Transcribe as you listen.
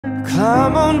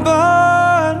climb on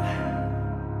board.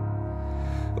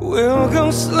 We'll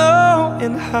go slow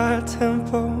in high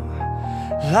tempo,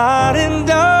 light and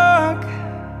dark.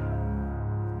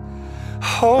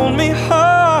 Hold me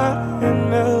hard and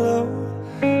mellow.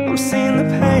 I'm seeing the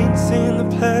pain, seeing the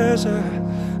pleasure.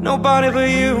 Nobody but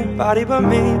you, body but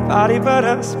me, body but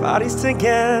us, bodies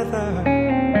together.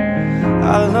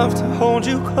 I love to hold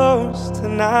you close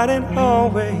tonight and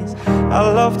always. I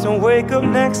love to wake up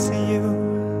next to you.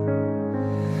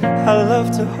 I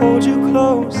love to hold you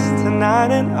close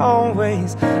tonight and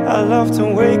always. I love to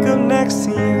wake up next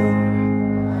to you.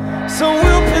 So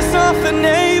we'll piss off the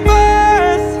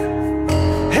neighbors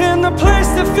in the place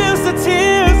that feels the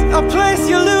tears, a place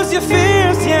you lose your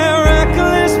fears. Yeah,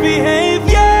 reckless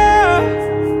behavior,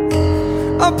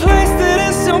 a place that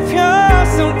is so pure,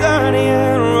 so dirty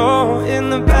and raw. In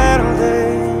the battle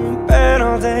day,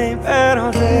 battle day,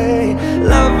 battle day,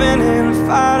 loving and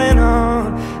fighting on.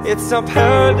 It's our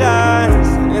paradise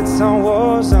and it's our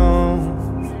war zone.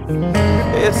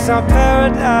 It's our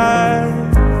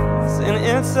paradise and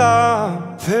it's our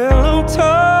pillow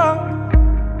talk.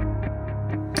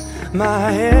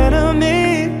 My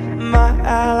enemy, my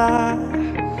ally,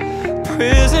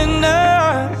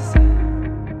 prisoners.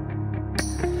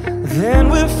 Then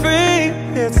we're free,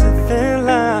 it's a thin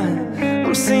line.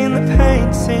 I'm seeing the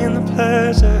pain, seeing the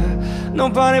pleasure.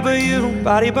 Nobody but you,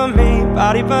 body but me,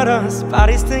 body but us,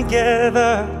 bodies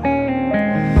together.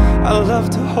 I love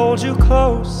to hold you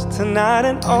close tonight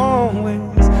and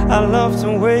always. I love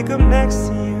to wake up next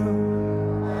to you.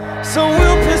 So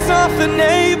we'll piss off the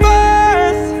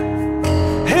neighbors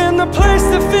in the place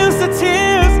that feels the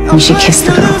tears. You should kiss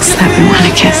the girls that we want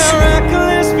to kiss.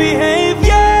 Reckless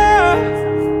behavior,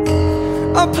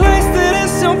 a place that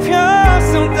is so pure,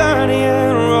 so dirty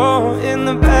and raw. In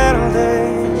the battle day,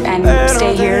 and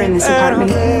stay here in this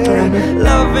apartment forever.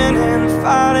 Loving and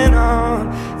fighting on.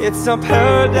 It's our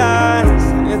paradise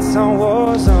and it's our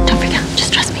war zone. Don't freak out,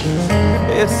 just trust me.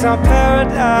 It's our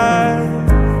paradise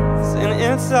and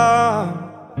it's our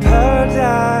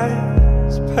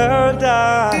paradise,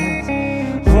 paradise.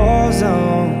 War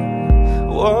zone,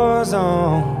 war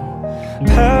zone.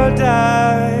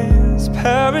 Paradise,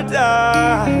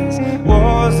 paradise.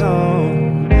 War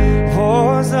zone,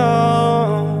 war zone.